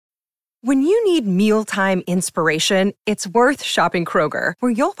When you need mealtime inspiration, it's worth shopping Kroger,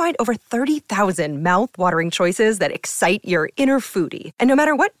 where you'll find over 30,000 mouth-watering choices that excite your inner foodie. And no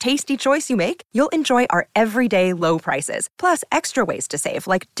matter what tasty choice you make, you'll enjoy our everyday low prices, plus extra ways to save,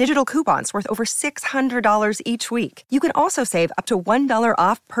 like digital coupons worth over $600 each week. You can also save up to $1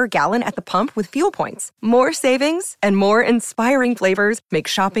 off per gallon at the pump with fuel points. More savings and more inspiring flavors make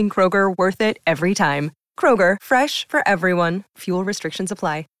shopping Kroger worth it every time. Kroger, fresh for everyone. Fuel restrictions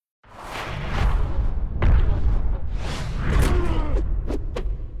apply.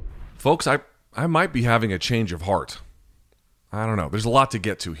 Folks, I might be having a change of heart. I don't know. There's a lot to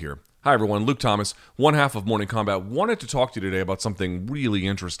get to here. Hi, everyone. Luke Thomas, one half of Morning Combat. Wanted to talk to you today about something really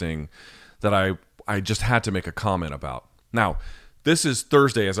interesting that I just had to make a comment about. Now, this is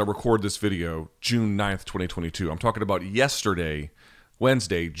Thursday as I record this video, June 9th, 2022. I'm talking about yesterday,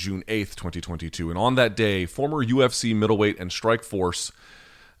 Wednesday, June 8th, 2022. And on that day, former UFC middleweight and Strikeforce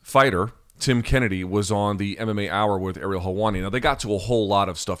fighter Tim Kennedy was on the MMA Hour with Ariel Helwani. Now, they got to a whole lot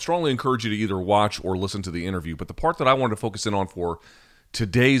of stuff. Strongly encourage you to either watch or listen to the interview. But the part that I wanted to focus in on for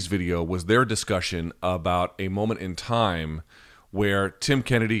today's video was their discussion about a moment in time where Tim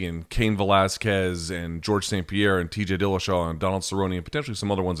Kennedy and Cain Velasquez and George St. Pierre and TJ Dillashaw and Donald Cerrone and potentially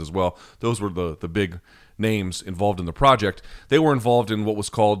some other ones as well, those were the big names involved in the project. They were involved in what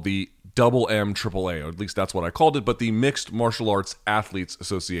was called the MMAAA, or at least that's what I called it, but the Mixed Martial Arts Athletes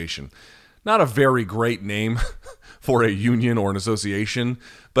Association. Not a very great name for a union or an association,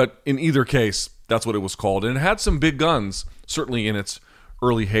 but in either case, that's what it was called. And it had some big guns, certainly in its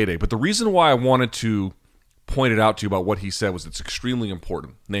early heyday. But the reason why I wanted to point it out to you about what he said was it's extremely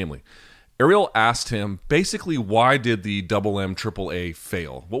important. Namely, Ariel asked him, basically, why did the MMAAA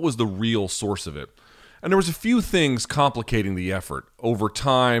fail? What was the real source of it? And there was a few things complicating the effort. Over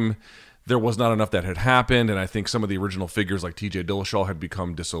time, there was not enough that had happened, and I think some of the original figures like TJ Dillashaw had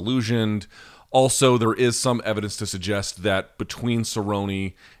become disillusioned. Also, there is some evidence to suggest that between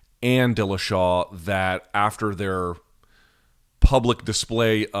Cerrone and Dillashaw, that after their public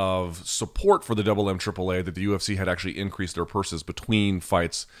display of support for the MMAAA, that the UFC had actually increased their purses between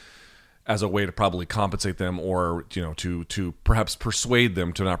fights as a way to probably compensate them, or to perhaps persuade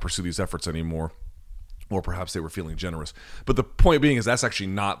them to not pursue these efforts anymore. Or perhaps they were feeling generous. But the point being is that's actually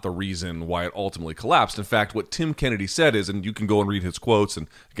not the reason why it ultimately collapsed. In fact, what Tim Kennedy said is, and you can go and read his quotes, and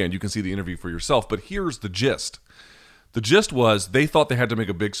again, you can see the interview for yourself, but here's the gist. The gist was they thought they had to make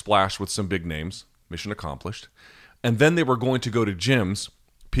a big splash with some big names, mission accomplished, and then they were going to go to gyms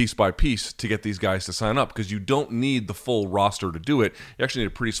piece by piece to get these guys to sign up, because you don't need the full roster to do it. You actually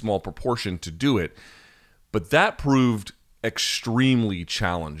need a pretty small proportion to do it. But that proved extremely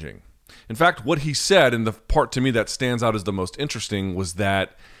challenging. In fact, what he said, and the part to me that stands out as the most interesting, was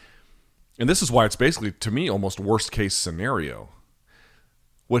that, and this is why it's basically, to me, almost worst case scenario.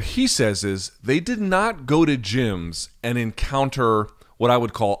 What he says is they did not go to gyms and encounter what I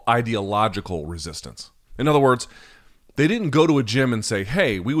would call ideological resistance. In other words, they didn't go to a gym and say,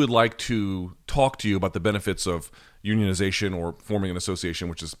 hey, we would like to talk to you about the benefits of unionization or forming an association,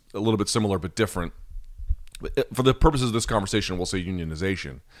 which is a little bit similar but different. For the purposes of this conversation, we'll say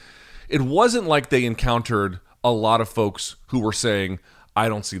unionization. It wasn't like they encountered a lot of folks who were saying, I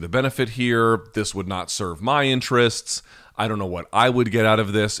don't see the benefit here, this would not serve my interests, I don't know what I would get out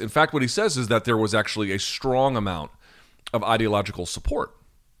of this. In fact, what he says is that there was actually a strong amount of ideological support.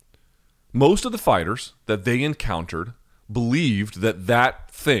 Most of the fighters that they encountered believed that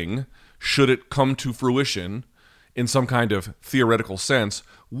that thing, should it come to fruition in some kind of theoretical sense,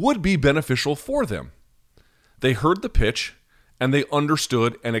 would be beneficial for them. They heard the pitch, and they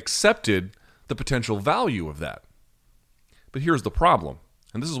understood and accepted the potential value of that. But here's the problem,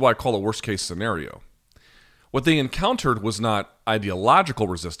 and this is why I call it worst case scenario. What they encountered was not ideological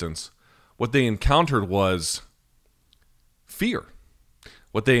resistance. What they encountered was fear.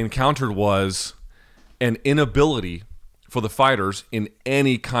 What they encountered was an inability for the fighters in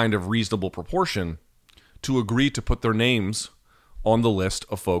any kind of reasonable proportion to agree to put their names on the list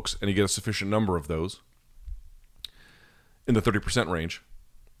of folks, and you get a sufficient number of those, in the 30% range,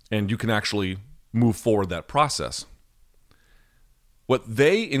 and you can actually move forward that process. What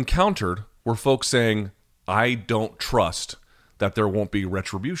they encountered were folks saying, I don't trust that there won't be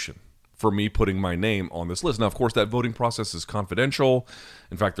retribution for me putting my name on this list. Now, of course, that voting process is confidential.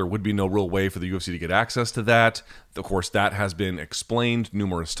 In fact, there would be no real way for the UFC to get access to that. Of course, that has been explained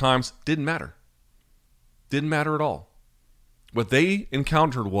numerous times. Didn't matter. Didn't matter at all. What they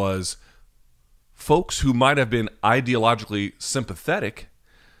encountered was folks who might have been ideologically sympathetic,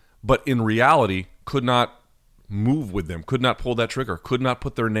 but in reality could not move with them, could not pull that trigger, could not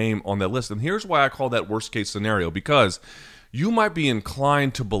put their name on that list. And here's why I call that worst case scenario, because you might be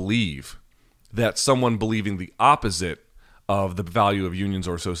inclined to believe that someone believing the opposite of the value of unions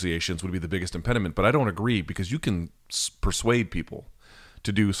or associations would be the biggest impediment, but I don't agree, because you can persuade people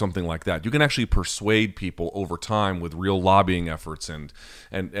to do something like that. You can actually persuade people over time with real lobbying efforts, and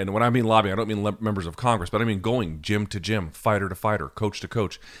when I mean lobbying, I don't mean members of Congress, but I mean going gym to gym, fighter to fighter, coach to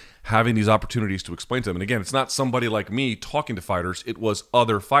coach, having these opportunities to explain to them. And again, it's not somebody like me talking to fighters, it was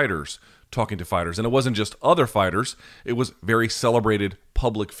other fighters talking to fighters. And it wasn't just other fighters, it was very celebrated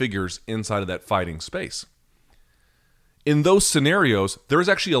public figures inside of that fighting space. In those scenarios, there is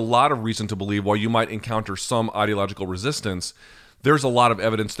actually a lot of reason to believe, while you might encounter some ideological resistance, there's a lot of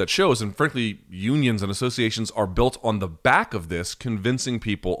evidence that shows, and frankly, unions and associations are built on the back of this, convincing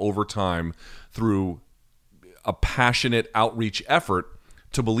people over time through a passionate outreach effort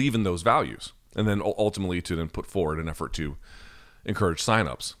to believe in those values, and then ultimately to then put forward an effort to encourage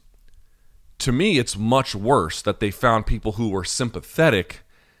signups. To me, it's much worse that they found people who were sympathetic,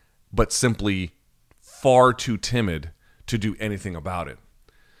 but simply far too timid to do anything about it.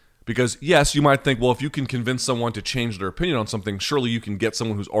 Because yes, you might think, well, if you can convince someone to change their opinion on something, surely you can get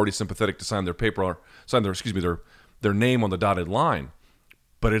someone who's already sympathetic to sign their paper, or sign their name on the dotted line.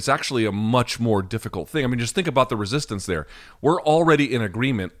 But it's actually a much more difficult thing. I mean, just think about the resistance there. We're already in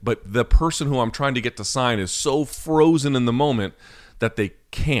agreement, but the person who I'm trying to get to sign is so frozen in the moment that they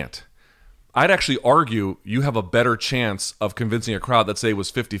can't. I'd actually argue you have a better chance of convincing a crowd that, say,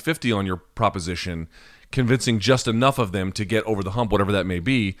 was 50-50 on your proposition, convincing just enough of them to get over the hump, whatever that may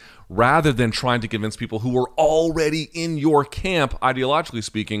be, rather than trying to convince people who were already in your camp, ideologically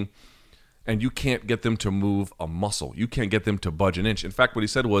speaking, and you can't get them to move a muscle. You can't get them to budge an inch. In fact, what he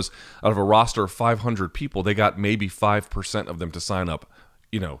said was, out of a roster of 500 people, they got maybe 5% of them to sign up,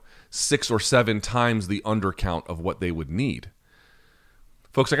 6 or 7 times the undercount of what they would need.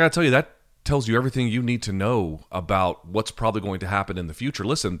 Folks, I got to tell you, that tells you everything you need to know about what's probably going to happen in the future.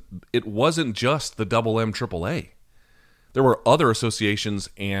 Listen, it wasn't just the MMAAA. There were other associations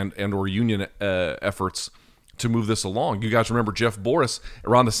and or union efforts to move this along. You guys remember Jeff Boris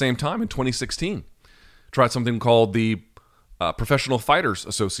around the same time in 2016 tried something called the Professional Fighters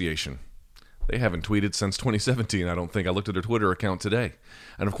Association. They haven't tweeted since 2017, I don't think. I looked at their Twitter account today.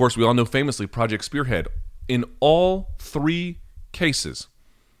 And of course, we all know famously Project Spearhead. In all 3 cases,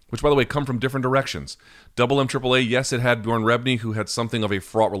 which, by the way, come from different directions. MMAAA, yes, it had Bjorn Rebney, who had something of a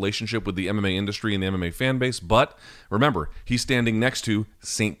fraught relationship with the MMA industry and the MMA fan base, but remember, he's standing next to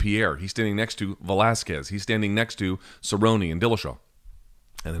St. Pierre. He's standing next to Velasquez. He's standing next to Cerrone and Dillashaw.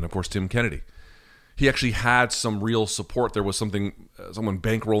 And then, of course, Tim Kennedy. He actually had some real support. There was someone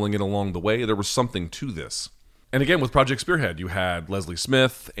bankrolling it along the way. There was something to this. And again, with Project Spearhead, you had Leslie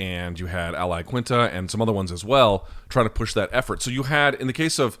Smith and you had Ally Quinta and some other ones as well trying to push that effort. So you had, in the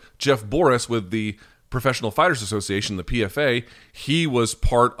case of Jeff Boris with the Professional Fighters Association, the PFA, he was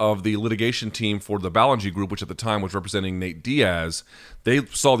part of the litigation team for the Ballingy Group, which at the time was representing Nate Diaz. They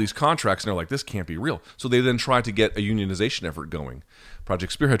saw these contracts and they're like, this can't be real. So they then tried to get a unionization effort going.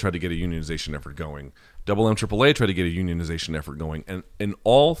 Project Spearhead tried to get a unionization effort going. MMAAA tried to get a unionization effort going. And in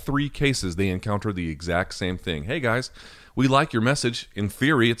all 3 cases, they encountered the exact same thing. Hey, guys, we like your message. In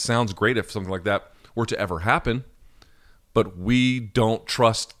theory, it sounds great if something like that were to ever happen. But we don't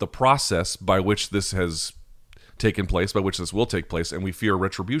trust the process by which this has taken place, by which this will take place, and we fear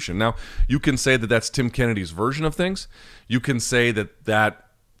retribution. Now, you can say that that's Tim Kennedy's version of things. You can say that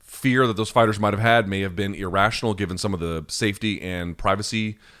fear that those fighters might have had may have been irrational given some of the safety and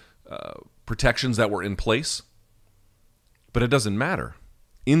privacy protections that were in place. But it doesn't matter.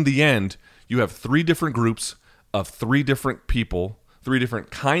 In the end, you have 3 different groups of 3 different people, 3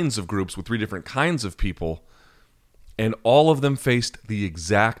 different kinds of groups with 3 different kinds of people, and all of them faced the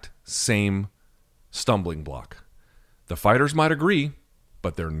exact same stumbling block. The fighters might agree,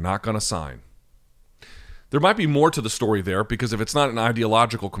 but they're not going to sign. There might be more to the story there, because if it's not an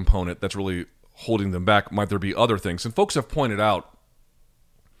ideological component that's really holding them back, might there be other things? And folks have pointed out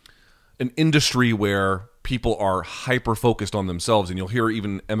an industry where people are hyper-focused on themselves, and you'll hear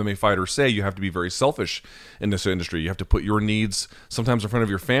even MMA fighters say you have to be very selfish in this industry. You have to put your needs sometimes in front of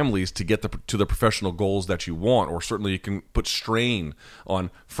your families to get to the professional goals that you want, or certainly you can put strain on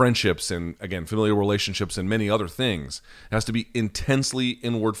friendships and, again, familial relationships and many other things. It has to be intensely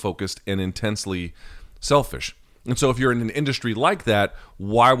inward-focused and intensely selfish. And so if you're in an industry like that,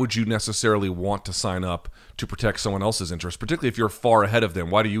 why would you necessarily want to sign up to protect someone else's interests, particularly if you're far ahead of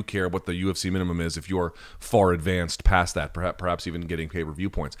them? Why do you care what the UFC minimum is if you're far advanced past that, perhaps even getting pay-per-view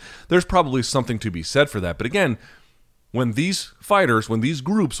points? There's probably something to be said for that. But again, when these fighters, when these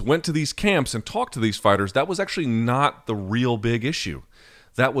groups went to these camps and talked to these fighters, that was actually not the real big issue.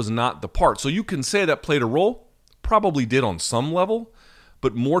 That was not the part. So you can say that played a role, probably did on some level,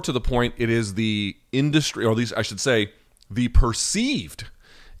 but more to the point, it is the industry, or at least I should say, the perceived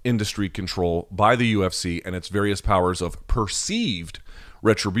industry control by the UFC and its various powers of perceived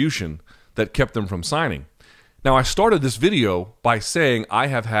retribution that kept them from signing. Now, I started this video by saying I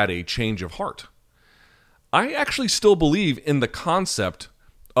have had a change of heart. I actually still believe in the concept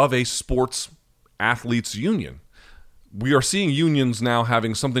of a sports athletes union. We are seeing unions now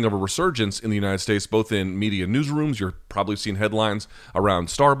having something of a resurgence in the United States, both in media newsrooms. You're probably seeing headlines around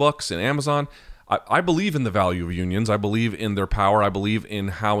Starbucks and Amazon. I believe in the value of unions. I believe in their power. I believe in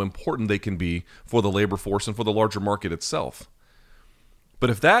how important they can be for the labor force and for the larger market itself. But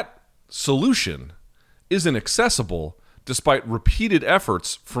if that solution isn't accessible, despite repeated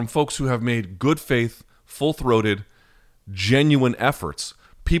efforts from folks who have made good faith, full-throated, genuine efforts,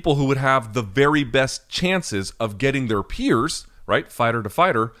 people who would have the very best chances of getting their peers, right, fighter to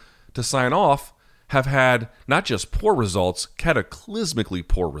fighter, to sign off, have had not just poor results, cataclysmically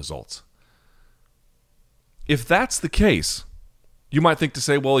poor results. If that's the case, you might think to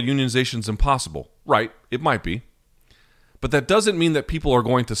say, well, unionization's impossible. Right, it might be. But that doesn't mean that people are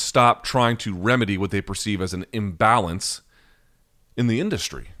going to stop trying to remedy what they perceive as an imbalance in the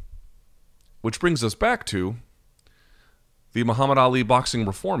industry. Which brings us back to the Muhammad Ali Boxing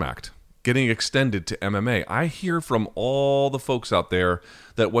Reform Act getting extended to MMA. I hear from all the folks out there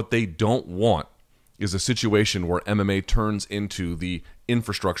that what they don't want is a situation where MMA turns into the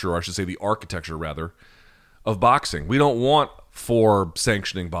infrastructure, or I should say the architecture rather, of boxing. We don't want 4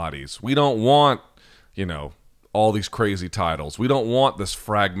 sanctioning bodies. We don't want, all these crazy titles. We don't want this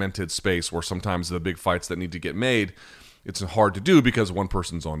fragmented space where sometimes the big fights that need to get made, it's hard to do because one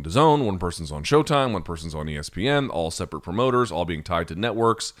person's on DAZN, one person's on Showtime, one person's on ESPN, all separate promoters, all being tied to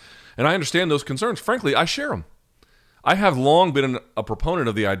networks. And I understand those concerns. Frankly, I share them. I have long been a proponent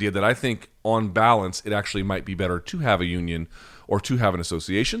of the idea that I think, on balance, it actually might be better to have a union or to have an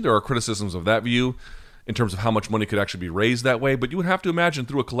association. There are criticisms of that view in terms of how much money could actually be raised that way, but you would have to imagine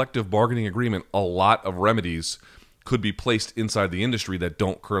through a collective bargaining agreement, a lot of remedies could be placed inside the industry that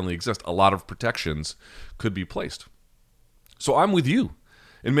don't currently exist. A lot of protections could be placed. So I'm with you.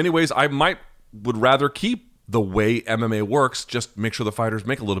 In many ways, I would rather keep the way MMA works, just make sure the fighters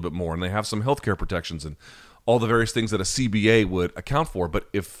make a little bit more and they have some healthcare protections and all the various things that a CBA would account for. But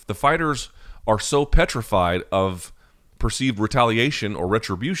if the fighters are so petrified of perceived retaliation or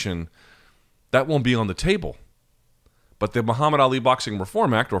retribution, that won't be on the table. But the Muhammad Ali Boxing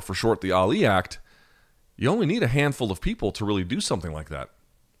Reform Act, or for short, the Ali Act, you only need a handful of people to really do something like that.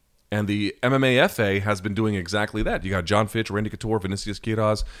 And the MMAFA has been doing exactly that. You got John Fitch, Randy Couture, Vinicius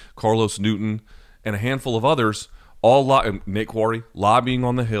Quiroz, Carlos Newton, and a handful of others, Nate Quarry, lobbying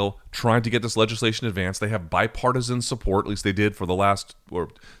on the Hill, trying to get this legislation advanced. They have bipartisan support, at least they did for the last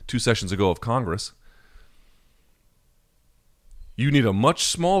 2 sessions ago of Congress. You need a much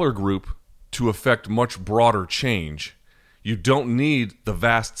smaller group to affect much broader change. You don't need the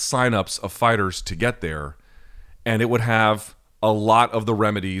vast signups of fighters to get there, and it would have a lot of the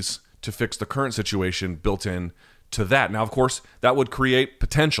remedies to fix the current situation built in to that. Now, of course, that would create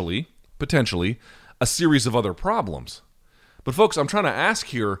potentially a series of other problems. But folks, I'm trying to ask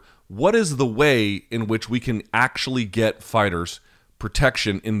here, what is the way in which we can actually get fighters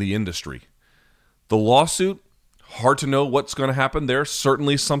protection in the industry? The lawsuit, hard to know what's going to happen there.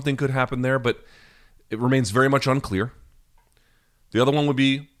 Certainly something could happen there, but it remains very much unclear. The other one would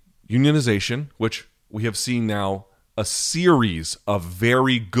be unionization, which we have seen now a series of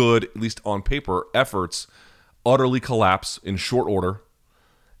very good, at least on paper, efforts utterly collapse in short order.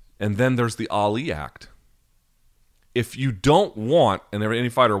 And then there's the Ali Act. If you don't want, and any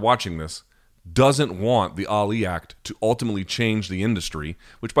fighter watching this doesn't want the Ali Act to ultimately change the industry,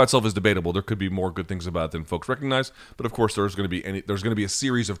 which by itself is debatable. There could be more good things about it than folks recognize, but of course there's going to be a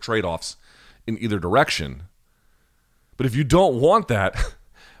series of trade-offs in either direction. But if you don't want that,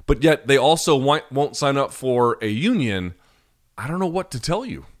 but yet they also won't sign up for a union, I don't know what to tell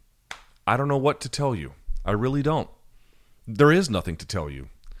you. I really don't. There is nothing to tell you.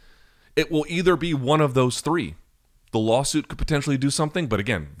 It will either be one of those three. The lawsuit could potentially do something, but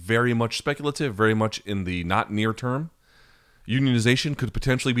again, very much speculative, very much in the not near term. Unionization could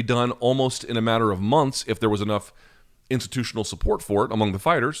potentially be done almost in a matter of months if there was enough institutional support for it among the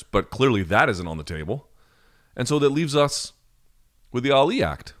fighters, but clearly that isn't on the table. And so that leaves us with the Ali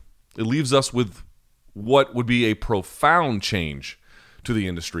Act. It leaves us with what would be a profound change to the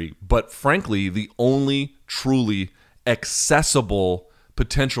industry, but frankly, the only truly accessible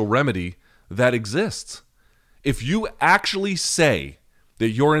potential remedy that exists. If you actually say that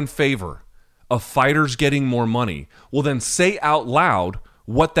you're in favor of fighters getting more money, well then say out loud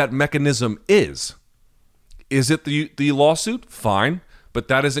what that mechanism is. Is it the lawsuit? Fine, but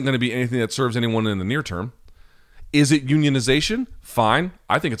that isn't going to be anything that serves anyone in the near term. Is it unionization? Fine.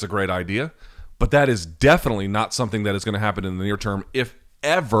 I think it's a great idea, but that is definitely not something that is going to happen in the near term, if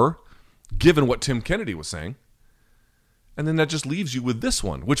ever, given what Tim Kennedy was saying. And then that just leaves you with this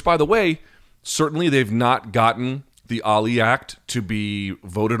one, which, by the way, certainly they've not gotten the Ali Act to be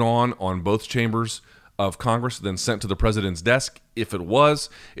voted on both chambers of Congress, then sent to the president's desk. If it was,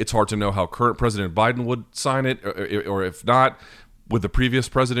 it's hard to know how current President Biden would sign it, or if not. With the previous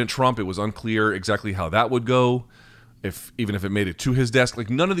President Trump, it was unclear exactly how that would go, even if it made it to his desk. Like,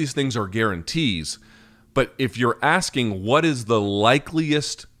 none of these things are guarantees. But if you're asking what is the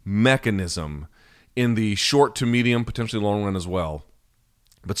likeliest mechanism in the short to medium, potentially long run as well,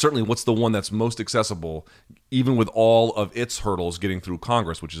 but certainly what's the one that's most accessible, even with all of its hurdles getting through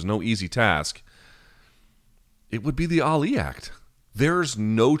Congress, which is no easy task, it would be the Ali Act. There's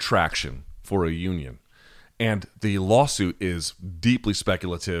no traction for a union. And the lawsuit is deeply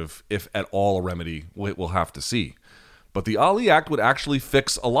speculative, if at all a remedy. We'll have to see. But the Ali Act would actually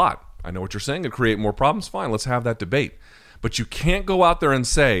fix a lot. I know what you're saying. It'd create more problems. Fine, let's have that debate. But you can't go out there and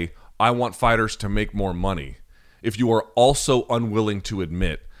say, I want fighters to make more money, if you are also unwilling to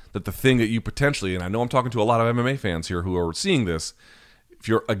admit that the thing that you potentially, and I know I'm talking to a lot of MMA fans here who are seeing this, if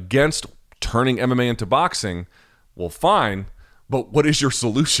you're against turning MMA into boxing, well, fine, but what is your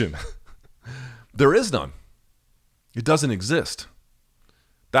solution? There is none. It doesn't exist.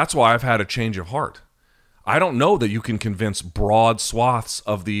 That's why I've had a change of heart. I don't know that you can convince broad swaths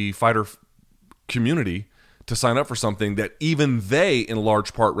of the fighter community to sign up for something that even they, in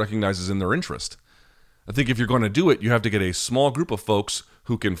large part, recognizes in their interest. I think if you're going to do it, you have to get a small group of folks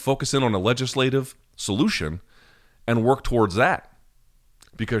who can focus in on a legislative solution and work towards that.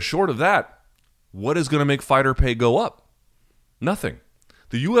 Because short of that, what is going to make fighter pay go up? Nothing.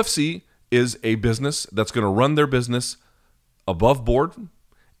 The UFC is a business that's going to run their business above board,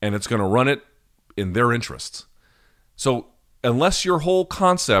 and it's going to run it in their interests. So unless your whole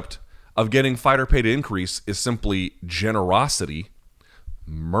concept of getting fighter pay to increase is simply generosity,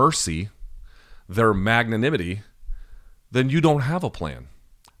 mercy, their magnanimity, then you don't have a plan.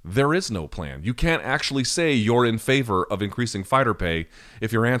 There is no plan. You can't actually say you're in favor of increasing fighter pay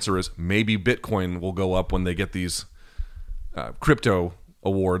if your answer is maybe Bitcoin will go up when they get these crypto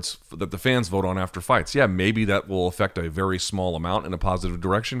awards that the fans vote on after fights. Yeah, maybe that will affect a very small amount in a positive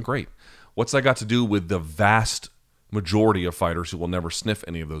direction. Great. What's that got to do with the vast majority of fighters who will never sniff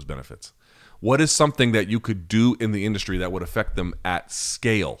any of those benefits? What is something that you could do in the industry that would affect them at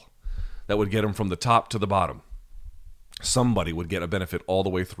scale, that would get them from the top to the bottom? Somebody would get a benefit all the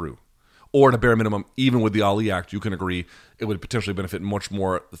way through. Or at a bare minimum, even with the Ali Act, you can agree it would potentially benefit much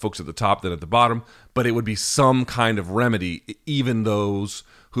more the folks at the top than at the bottom, but it would be some kind of remedy. Even those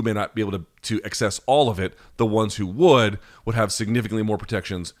who may not be able to access all of it, the ones who would have significantly more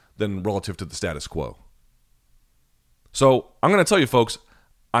protections than relative to the status quo. So I'm going to tell you, folks,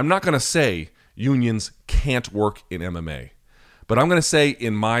 I'm not going to say unions can't work in MMA, but I'm going to say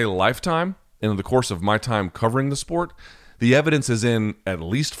in my lifetime, and in the course of my time covering the sport, the evidence is in, at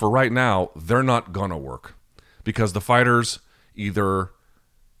least for right now, they're not going to work. Because the fighters either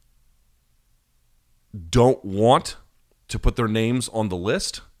don't want to put their names on the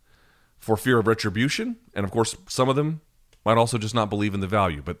list for fear of retribution, and of course, some of them might also just not believe in the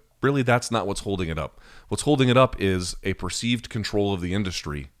value. But really, that's not what's holding it up. What's holding it up is a perceived control of the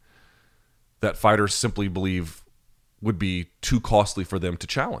industry that fighters simply believe would be too costly for them to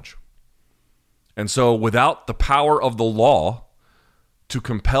challenge. And so without the power of the law to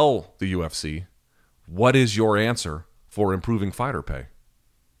compel the UFC, what is your answer for improving fighter pay?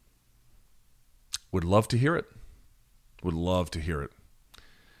 Would love to hear it. Would love to hear it.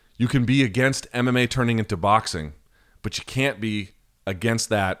 You can be against MMA turning into boxing, but you can't be against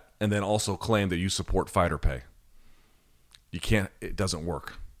that and then also claim that you support fighter pay. You can't. It doesn't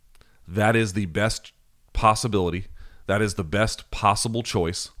work. That is the best possibility. That is the best possible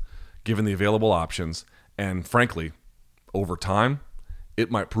choice given the available options, and frankly, over time,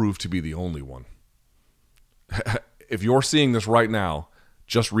 it might prove to be the only one. If you're seeing this right now,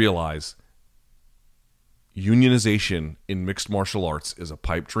 just realize unionization in mixed martial arts is a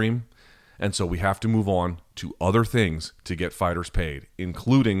pipe dream, and so we have to move on to other things to get fighters paid,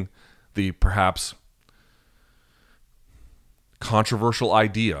 including the perhaps controversial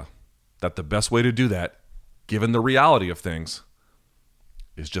idea that the best way to do that, given the reality of things,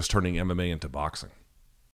 is just turning MMA into boxing.